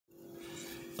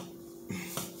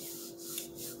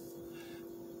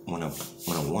when a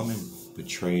woman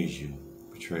betrays you,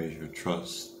 betrays your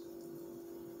trust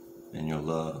and your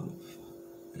love,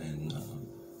 and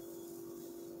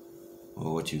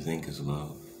well, what you think is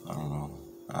love. I don't know.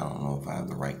 I don't know if I have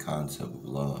the right concept of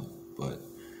love, but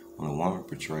when a woman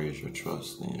betrays your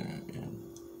trust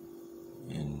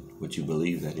and what you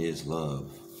believe that is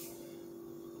love,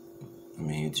 I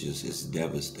mean, it's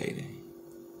devastating.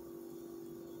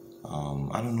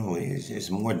 I don't know. It's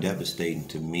more devastating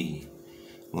to me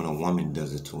when a woman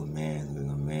does it to a man than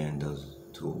a man does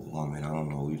it to a woman. I don't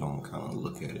know. We don't kind of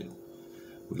look at it.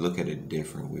 We look at it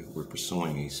different. We're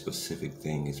pursuing a specific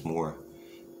thing. It's more.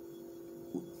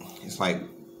 It's like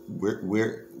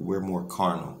we're more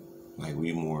carnal. Like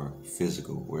we more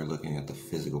physical. We're looking at the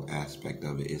physical aspect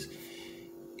of it.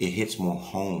 It hits more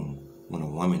home when a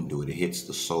woman do it. It hits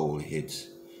the soul. It's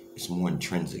more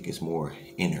intrinsic. It's more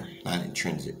inner, not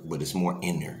intrinsic, but it's more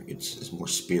inner. It's more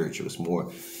spiritual. It's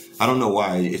more. I don't know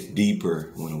why it's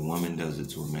deeper when a woman does it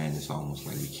to a man. It's almost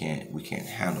like we can't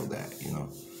handle that,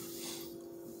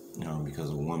 because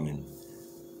a woman,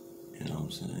 you know what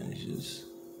I'm saying,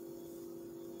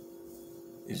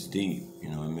 it's deep, it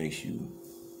makes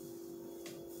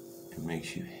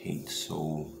you hate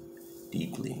so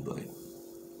deeply. But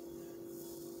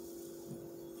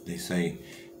they say,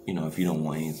 if you don't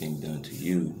want anything done to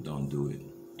you, don't do it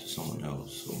to someone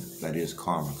else. So that is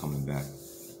karma coming back.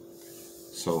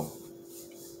 So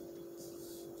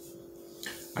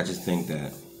I just think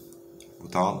that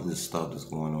with all of this stuff that's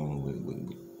going on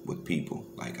with people,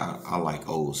 like I like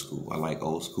old school. I like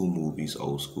old school movies,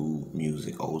 old school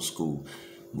music, old school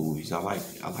movies. I like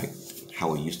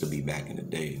how it used to be back in the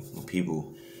day when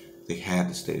people, they had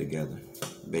to stay together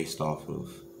based off of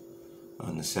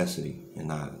necessity and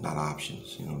not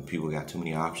options. People got too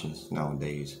many options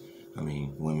nowadays. I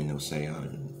mean, women will say,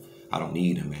 I don't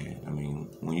need a man. I mean,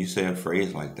 when you say a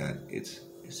phrase like that, it's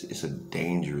a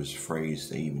dangerous phrase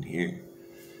to even hear.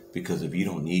 Because if you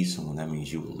don't need someone, that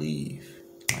means you will leave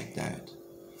like that.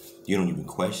 You don't even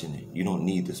question it. You don't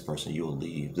need this person, you'll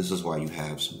leave. This is why you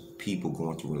have some people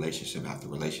going through relationship after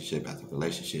relationship after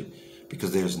relationship,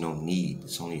 because there's no need.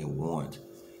 It's only a want.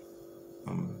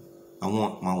 I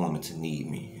want my woman to need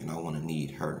me, and I want to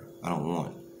need her. I don't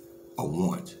want a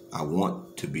want. I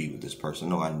want to be with this person.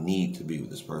 No, I need to be with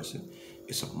this person.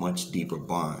 It's a much deeper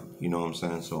bond. You know what I'm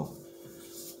saying? So,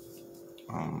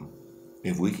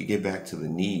 if we could get back to the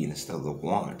need instead of the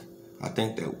want, I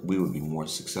think that we would be more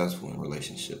successful in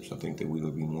relationships. I think that we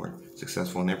would be more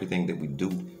successful in everything that we do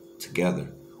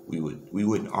together. We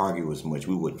wouldn't argue as much.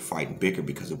 We wouldn't fight and bicker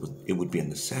because it would be a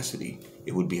necessity.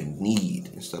 It would be a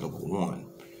need instead of a want.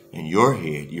 In your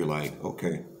head, you're like,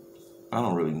 okay, I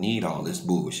don't really need all this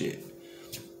bullshit.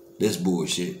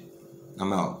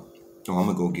 I'm out. Or I'm going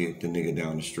to go get the nigga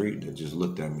down the street that just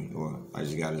looked at me, or I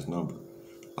just got his number.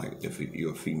 Like, if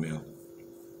you're a female.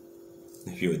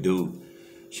 If you're a dude,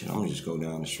 shit, I'm going to just go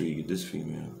down the street and get this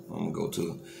female. I'm going to go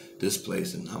to this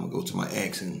place, and I'm going to go to my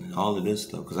ex and all of this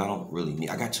stuff, because I don't really need,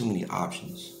 I got too many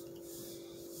options.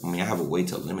 I mean, I have a way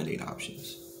to eliminate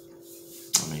options.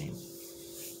 I mean,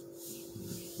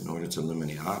 in order to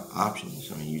eliminate options,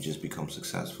 you just become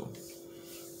successful.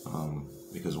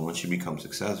 Because once you become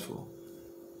successful,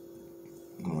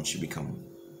 once you become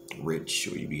rich,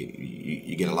 or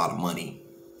you get a lot of money,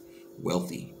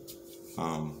 wealthy,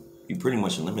 you pretty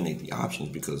much eliminate the options,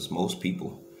 because most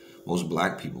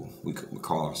black people, we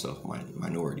call ourselves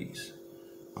minorities.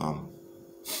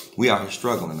 We out here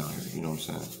struggling out here, you know what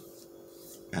I'm saying?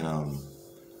 And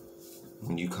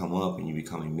when you come up and you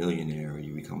become a millionaire, or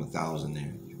you become a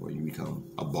thousandaire, or you become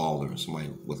a baller, somebody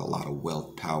with a lot of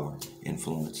wealth, power,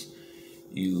 influence,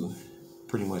 you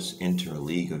pretty much enter a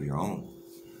league of your own.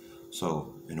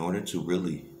 So in order to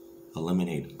really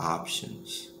eliminate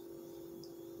options,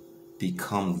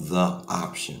 become the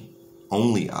option,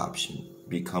 only option,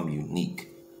 become unique.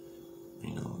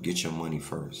 Get your money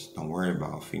first. Don't worry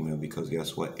about female, because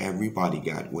guess what? Everybody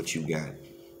got what you got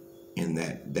in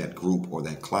that group or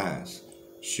that class.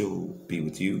 She'll be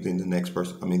with you, then the next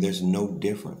person. I mean, there's no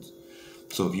difference.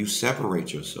 So if you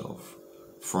separate yourself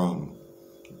from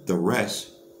the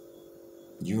rest,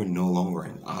 you're no longer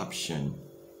an option.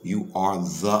 You are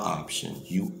the option.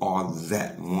 You are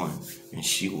that one. And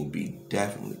she will be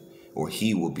definitely, or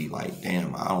he will be like,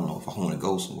 damn, I don't know if I want to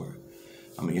go somewhere.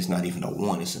 I mean, it's not even a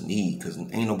want, it's a need, because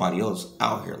ain't nobody else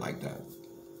out here like that.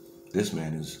 This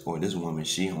man is, or this woman,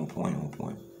 she on point.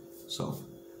 So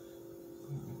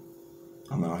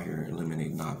I'm out here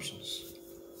eliminating options.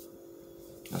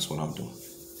 That's what I'm doing.